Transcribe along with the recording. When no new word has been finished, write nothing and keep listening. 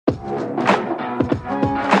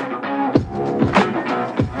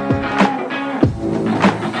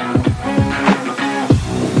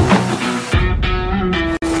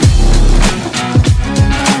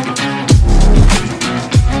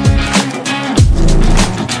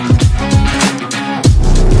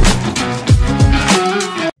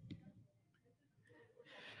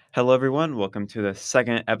Hello, everyone. Welcome to the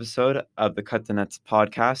second episode of the Cut the Nets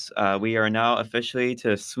podcast. We are now officially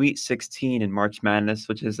to Sweet 16 in March Madness,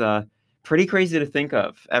 which is pretty crazy to think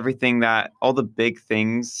of. All the big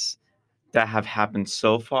things that have happened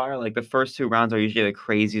so far, like the first two rounds are usually the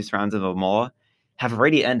craziest rounds of them all, have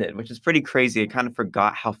already ended, which is pretty crazy. I kind of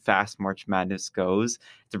forgot how fast March Madness goes.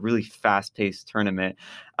 It's a really fast-paced tournament.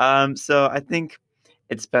 So I think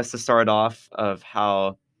it's best to start off of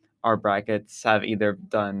how our brackets have either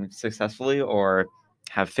done successfully or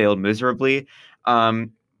have failed miserably.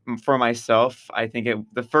 Um, for myself, I think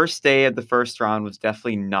the first day of the first round was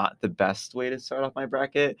definitely not the best way to start off my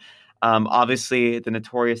bracket. Obviously, the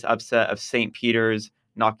notorious upset of St. Peter's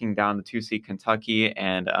knocking down the two seed Kentucky.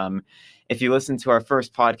 And if you listen to our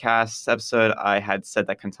first podcast episode, I had said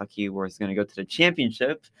that Kentucky was going to go to the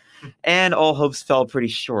championship, and all hopes fell pretty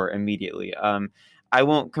short immediately. I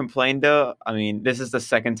won't complain though. I mean, this is the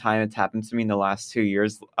second time it's happened to me in the last 2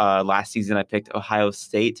 years. Last season, I picked Ohio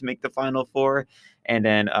State to make the Final Four, and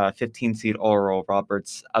then 15 seed Oral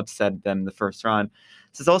Roberts upset them in the first round.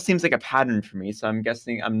 So this all seems like a pattern for me. So I'm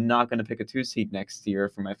guessing I'm not going to pick a 2 seed next year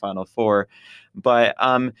for my Final Four. But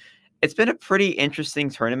it's been a pretty interesting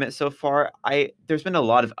tournament so far. There's been a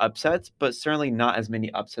lot of upsets, but certainly not as many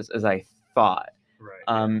upsets as I thought.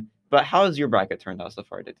 Right. But how has your bracket turned out so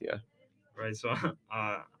far, Ditya? Right. So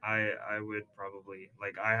I would probably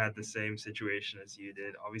I had the same situation as you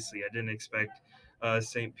did. Obviously, I didn't expect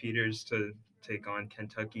St. Peter's to take on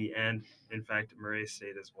Kentucky and in fact Murray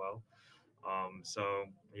State as well. So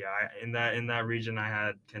yeah, in that region, I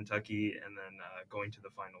had Kentucky and then going to the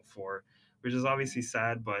Final Four, which is obviously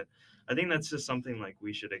sad, but I think that's just something like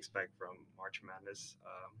we should expect from March Madness.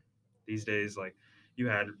 These days, like you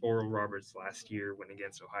had Oral Roberts last year win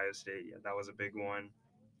against Ohio State. Yeah, that was a big one.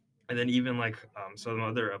 And then even some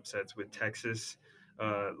other upsets with Texas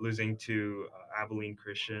losing to Abilene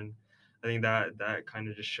Christian. I think that kind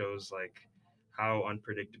of just shows like how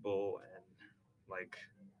unpredictable and like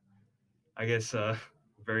I guess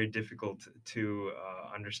very difficult to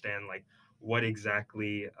understand like what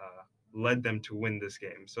exactly led them to win this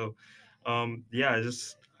game. So yeah,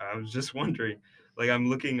 I was just wondering, like I'm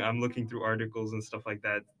looking through articles and stuff like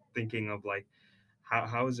that, thinking of like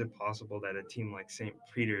how is it possible that a team like St.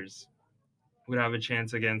 Peter's would have a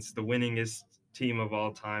chance against the winningest team of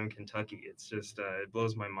all time, Kentucky. It's just it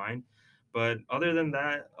blows my mind. But other than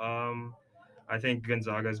that, I think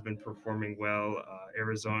Gonzaga has been performing well.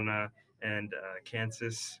 Arizona and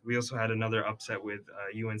Kansas. We also had another upset with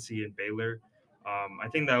UNC and Baylor. I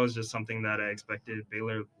think that was just something that I expected.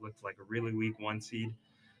 Baylor looked like a really weak one seed,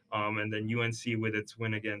 and then UNC with its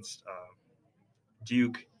win against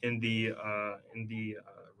Duke in the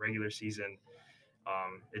regular season,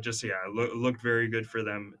 it just looked very good for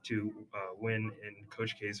them to win in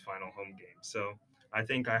Coach K's final home game. So I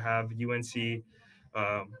think I have UNC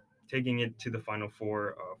taking it to the Final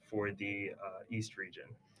Four for the East region.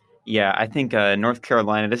 Yeah, I think North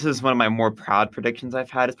Carolina, this is one of my more proud predictions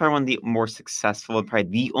I've had. It's probably one of the more successful, and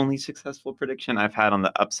probably the only successful prediction I've had on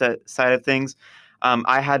the upset side of things.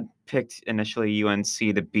 I had picked initially UNC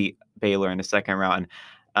to beat Baylor in the second round.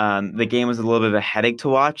 The game was a little bit of a headache to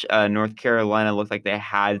watch. North Carolina looked like they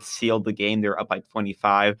had sealed the game. They were up by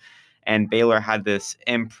 25. And Baylor had this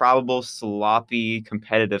improbable, sloppy,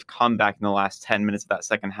 competitive comeback in the last 10 minutes of that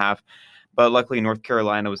second half. But luckily, North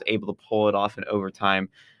Carolina was able to pull it off in overtime,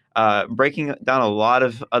 breaking down a lot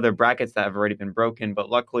of other brackets that have already been broken. But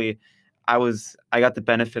luckily, I got the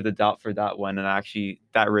benefit of the doubt for that one, and actually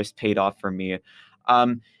that risk paid off for me.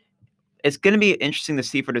 Um, it's going to be interesting to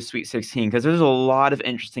see for the Sweet 16 because there's a lot of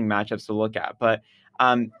interesting matchups to look at. But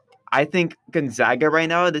um, I think Gonzaga right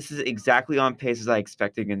now, this is exactly on pace as I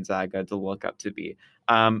expected Gonzaga to look up to be.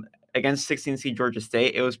 Against 16 seed Georgia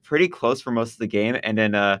State, it was pretty close for most of the game, and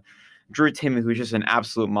then Drew Timme, who's just an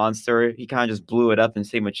absolute monster, he kind of just blew it up. And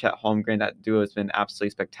same with Chet Holmgren, that duo has been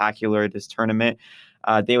absolutely spectacular this tournament.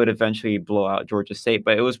 They would eventually blow out Georgia State,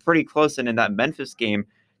 but it was pretty close. And in that Memphis game,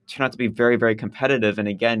 turned out to be very, very competitive. And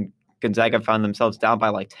again, Gonzaga found themselves down by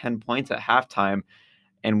like 10 points at halftime.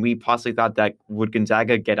 And we possibly thought that would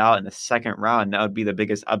Gonzaga get out in the second round, that would be the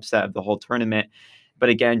biggest upset of the whole tournament. But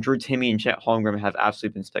again, Drew Timme and Chet Holmgren have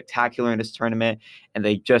absolutely been spectacular in this tournament, and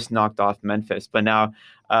they just knocked off Memphis. But now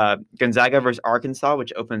Gonzaga versus Arkansas,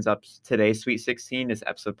 which opens up today's Sweet 16. This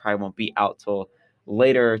episode probably won't be out till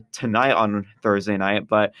later tonight on Thursday night.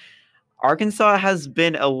 But Arkansas has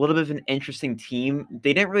been a little bit of an interesting team.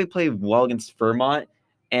 They didn't really play well against Vermont,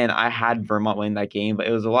 and I had Vermont win that game, but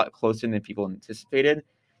it was a lot closer than people anticipated.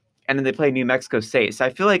 And then they play New Mexico State. So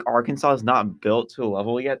I feel like Arkansas is not built to a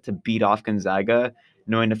level yet to beat off Gonzaga,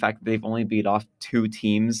 knowing the fact that they've only beat off two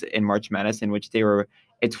teams in March Madness in which they were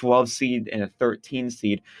a 12 seed and a 13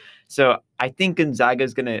 seed. So I think Gonzaga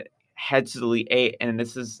is going to head to the Elite Eight, and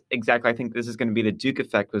this is exactly, I think this is going to be the Duke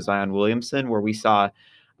effect with Zion Williamson, where we saw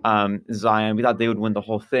Zion. We thought they would win the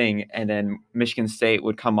whole thing, and then Michigan State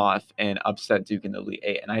would come off and upset Duke in the Elite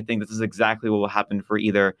Eight. And I think this is exactly what will happen for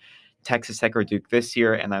either Texas Tech or Duke this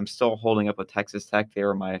year. And I'm still holding up with Texas Tech. They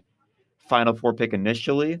were my Final Four pick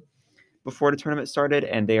initially before the tournament started,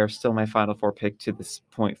 and they are still my Final Four pick to this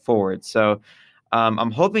point forward. So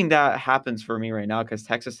I'm hoping that happens for me right now because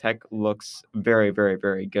Texas Tech looks very, very,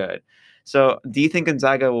 very good. So do you think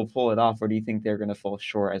Gonzaga will pull it off, or do you think they're going to fall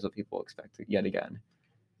short as what people expect yet again?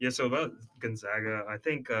 Yeah, so about Gonzaga, I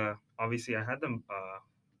think obviously I had them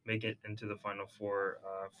make it into the Final Four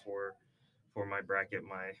for my bracket,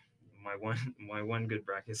 my one my one good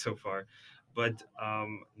bracket so far. But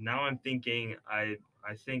now I'm thinking I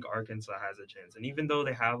think Arkansas has a chance, and even though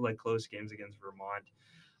they have like close games against Vermont,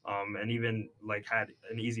 and even like had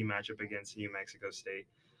an easy matchup against New Mexico State,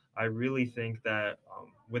 I really think that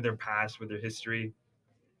with their past, with their history,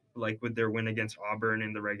 like with their win against Auburn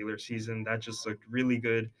in the regular season, that just looked really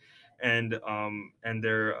good, and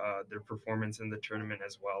their performance in the tournament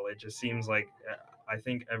as well. It just seems like I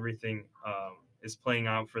think everything is playing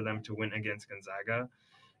out for them to win against Gonzaga,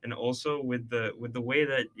 and also with the way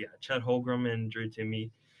that Chet Holmgren and Drew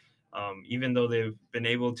Timmy, even though they've been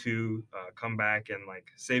able to come back and like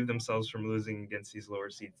save themselves from losing against these lower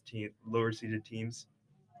seeded teams.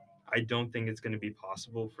 I don't think it's going to be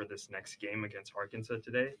possible for this next game against Arkansas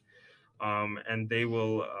today, and they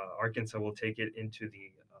will Arkansas will take it into the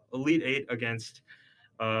Elite Eight against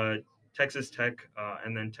uh, Texas Tech,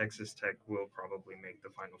 and then Texas Tech will probably make the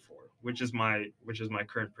Final Four, which is my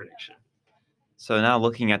current prediction. So now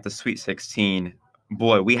looking at the Sweet 16,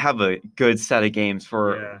 boy, we have a good set of games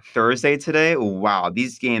for Yeah, Thursday today. Wow,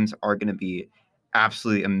 these games are going to be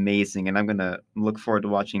absolutely amazing, and I'm going to look forward to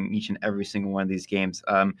watching each and every single one of these games.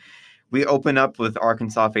 We open up with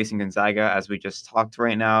Arkansas facing Gonzaga, as we just talked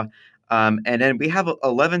right now. And then we have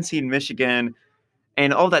 11 seed Michigan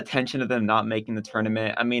and all that tension of them not making the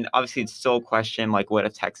tournament. I mean, obviously, it's still a question like what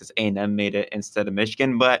if Texas A&M made it instead of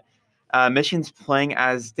Michigan, but Michigan's playing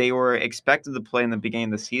as they were expected to play in the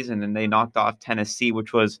beginning of the season, and they knocked off Tennessee,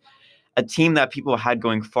 which was a team that people had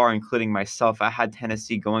going far, including myself. I had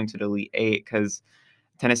Tennessee going to the Elite Eight because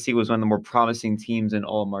Tennessee was one of the more promising teams in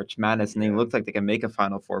all of March Madness, and they yeah, looked like they could make a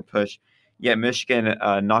Final Four push. Yet Michigan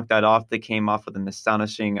knocked that off. They came off with an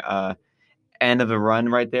astonishing end of a run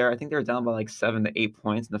right there. I think they were down by like 7 to 8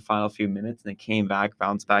 points in the final few minutes, and they came back,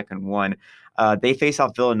 bounced back, and won. They face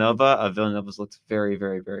off Villanova. Villanova's looked very,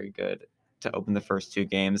 very, very good to open the first two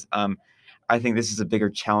games. I think this is a bigger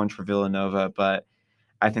challenge for Villanova, but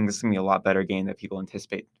I think this is going to be a lot better game that people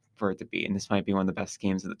anticipate for it to be, and this might be one of the best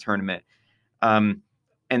games of the tournament. Um,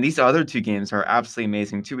 and these other two games are absolutely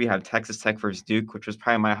amazing too. We have Texas Tech versus Duke, which was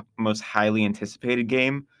probably my most highly anticipated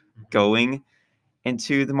game hmm going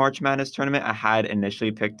into the March Madness tournament. I had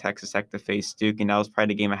initially picked Texas Tech to face Duke, and that was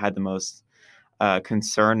probably the game I had the most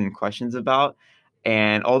concern and questions about.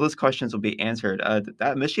 And all those questions will be answered.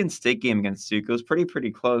 That Michigan State game against Duke, it was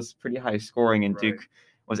pretty close, pretty high scoring, and right. Duke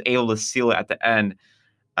was able to seal it at the end.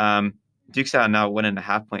 Um, Duke's out now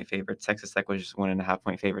 1.5 point favorites. Texas Tech was just 1.5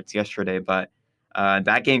 point favorites yesterday, but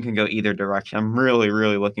that game can go either direction. I'm really,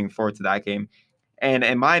 really looking forward to that game. And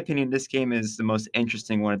in my opinion, this game is the most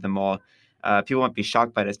interesting one of them all. People might be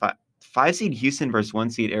shocked by this, but 5 seed Houston versus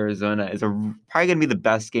 1 seed Arizona is probably going to be the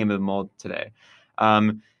best game of them all today.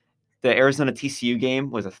 Um, the Arizona TCU game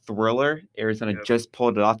was a thriller. Arizona Yep. just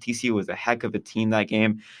pulled it off. TCU was a heck of a team that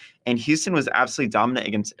game. And Houston was absolutely dominant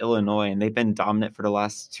against Illinois, and they've been dominant for the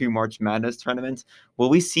last two March Madness tournaments. Will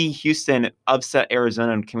we see Houston upset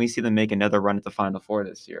Arizona, and can we see them make another run at the Final Four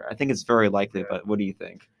this year? I think it's very likely, Yeah. but what do you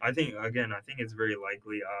think? I think it's very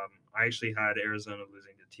likely. I actually had Arizona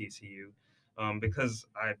losing to TCU, because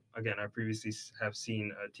I previously have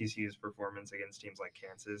seen TCU's performance against teams like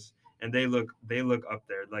Kansas, and they look up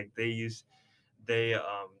there. Like they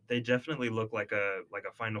definitely look like a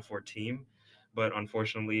Final Four team, but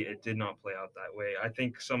unfortunately, it did not play out that way. I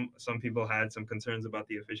think some people had some concerns about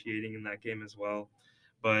the officiating in that game as well,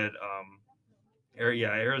 but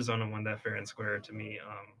Arizona won that fair and square to me.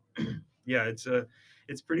 Yeah,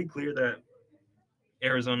 it's pretty clear that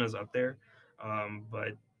Arizona's up there,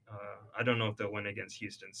 but I don't know if they'll win against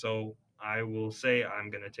Houston. So I will say I'm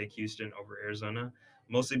going to take Houston over Arizona,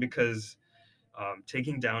 mostly because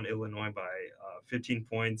taking down Illinois by 15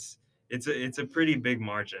 points, it's a pretty big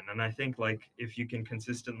margin, and I think like if you can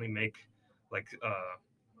consistently make like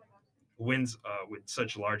wins with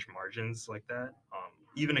such large margins like that,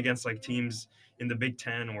 even against like teams in the Big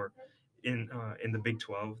Ten or in the Big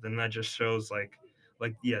 12, then that just shows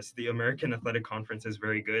like yes, the American Athletic Conference is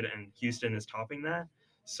very good, and Houston is topping that.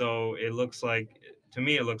 So it looks like, to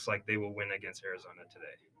me, it looks like they will win against Arizona today.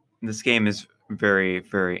 This game is very,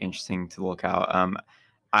 very interesting to look out.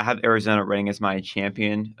 I have Arizona rating as my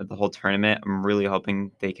champion of the whole tournament. I'm really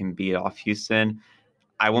hoping they can beat off Houston.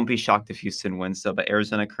 I won't be shocked if Houston wins though, but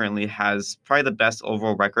Arizona currently has probably the best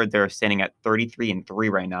overall record. They're standing at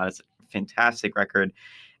 33-3 right now. It's a fantastic record.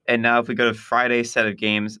 And now if we go to Friday's set of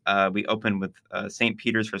games, we open with St.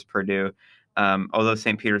 Peter's versus Purdue. Although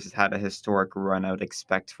St. Peter's has had a historic run, I would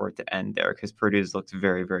expect for it to end there because Purdue's looked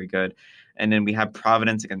very, very good. And then we have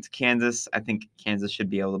Providence against Kansas. I think Kansas should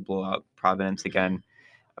be able to blow out Providence again.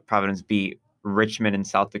 Providence beat Richmond and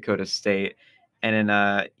South Dakota State. And then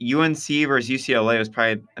UNC versus UCLA was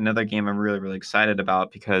probably another game I'm really, really excited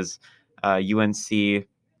about because UNC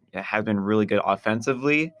has been really good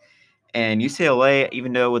offensively. And UCLA,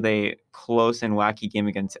 even though with a close and wacky game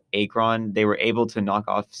against Akron, they were able to knock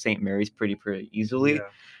off St. Mary's pretty easily. Yeah.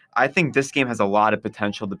 I think this game has a lot of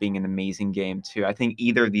potential to being an amazing game too. I think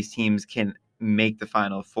either of these teams can make the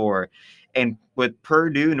Final Four. And with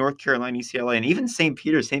Purdue, North Carolina, UCLA, and even St.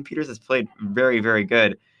 Peter's has played very, very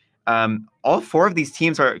good. All four of these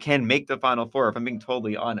teams can make the Final Four, if I'm being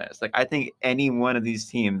totally honest. Like I think any one of these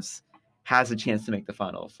teams has a chance to make the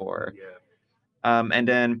Final Four. Yeah. And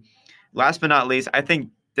then last but not least, I think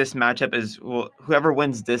this matchup is whoever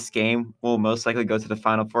wins this game will most likely go to the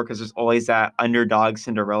Final Four because there's always that underdog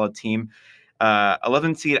Cinderella team.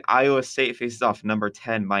 11 seed Iowa State faces off number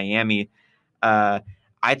 10 Miami.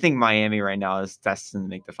 I think Miami right now is destined to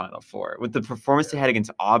make the Final Four. With the performance they had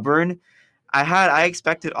against Auburn, I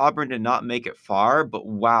expected Auburn to not make it far, but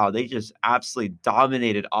wow, they just absolutely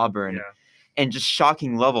dominated Auburn Yeah. and just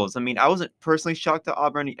shocking levels. I mean, I wasn't personally shocked that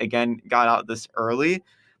Auburn again got out this early,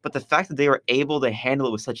 but the fact that they were able to handle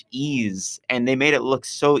it with such ease and they made it look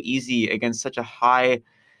so easy against such a high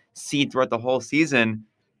seed throughout the whole season,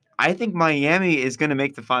 I think Miami is going to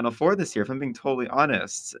make the Final Four this year, if I'm being totally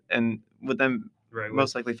honest. And with them Right.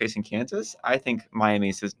 most likely facing Kansas, I think Miami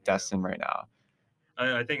is just destined right now.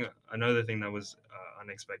 I think another thing that was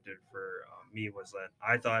unexpected for me was that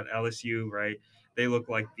I thought LSU, right? They look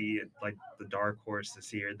like the dark horse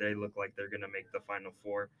this year. They look like they're gonna make the Final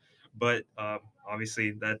Four, but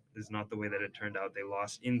obviously that is not the way that it turned out. They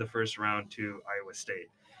lost in the first round to Iowa State,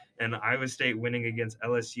 and Iowa State winning against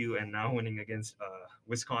LSU and now winning against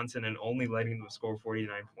Wisconsin and only letting them score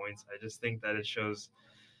 49 points. I just think that it shows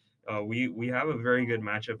we have a very good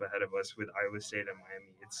matchup ahead of us with Iowa State and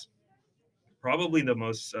Miami. It's probably the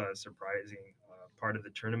most surprising part of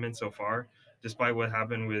the tournament so far, despite what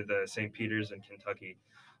happened with St. Peter's and Kentucky.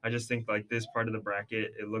 I just think like this part of the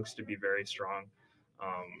bracket, it looks to be very strong.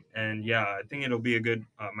 And yeah, I think it'll be a good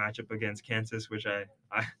matchup against Kansas, which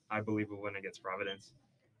I believe will win against Providence.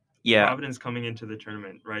 Yeah, Providence coming into the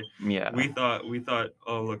tournament, right? yeah, We thought,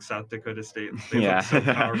 oh look, South Dakota State, they yeah. look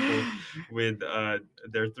so powerful with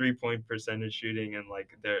their 3 point percentage shooting and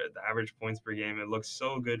like the average points per game. It looks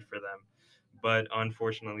so good for them, but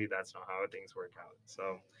unfortunately, that's not how things work out.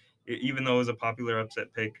 So even though it was a popular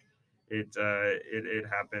upset pick, it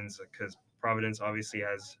happens because Providence obviously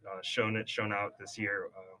has shown out this year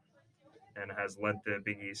and has led the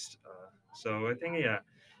Big East. So I think yeah,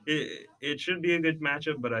 it should be a good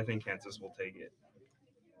matchup, but I think Kansas will take it.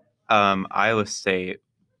 Iowa State,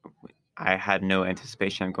 I had no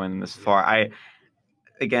anticipation of going this far.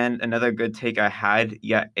 Again, another good take I had,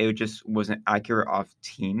 yet it just wasn't accurate off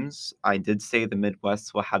teams. I did say the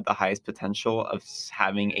Midwest will have the highest potential of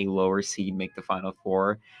having a lower seed make the Final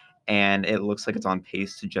Four, and it looks like it's on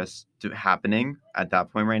pace to just happening at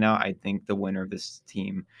that point right now. I think the winner of this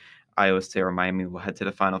team, Iowa State or Miami, will head to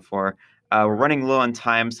the Final Four. We're running low on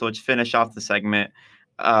time, so let's finish off the segment.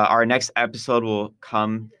 Our next episode will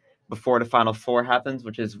come before the Final Four happens,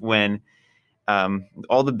 which is when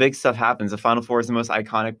all the big stuff happens. The Final Four is the most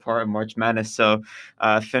iconic part of March Madness. So,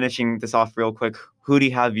 finishing this off real quick, who do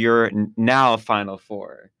you have your now Final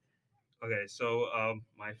Four? Okay, so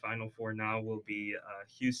my Final Four now will be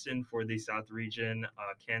Houston for the South region,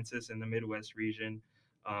 Kansas in the Midwest region,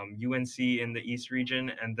 UNC in the East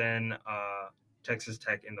region, and then Texas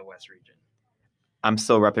Tech in the West region. I'm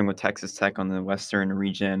still repping with Texas Tech on the Western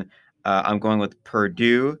region. I'm going with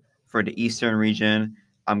Purdue for the Eastern region.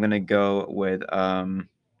 I'm going to go with, I'm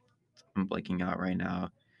blanking out right now.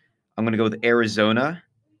 I'm going to go with Arizona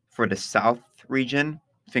for the South region.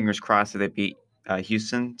 Fingers crossed that they beat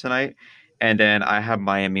Houston tonight. And then I have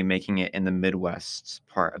Miami making it in the Midwest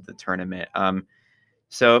part of the tournament.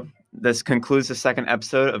 So this concludes the second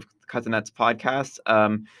episode of Cut the Nets podcast.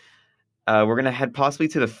 We're going to head possibly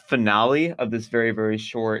to the finale of this very, very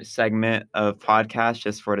short segment of podcast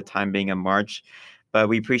just for the time being in March. But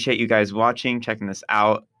we appreciate you guys watching, checking this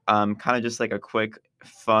out. Kind of just like a quick,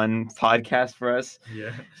 fun podcast for us.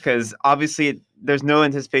 Yeah. Because obviously there's no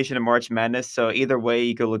anticipation of March Madness. So either way,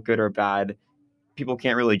 you could look good or bad. People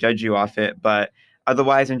can't really judge you off it. But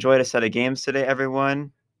otherwise, enjoy a set of games today,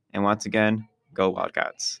 everyone. And once again, go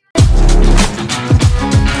Wildcats.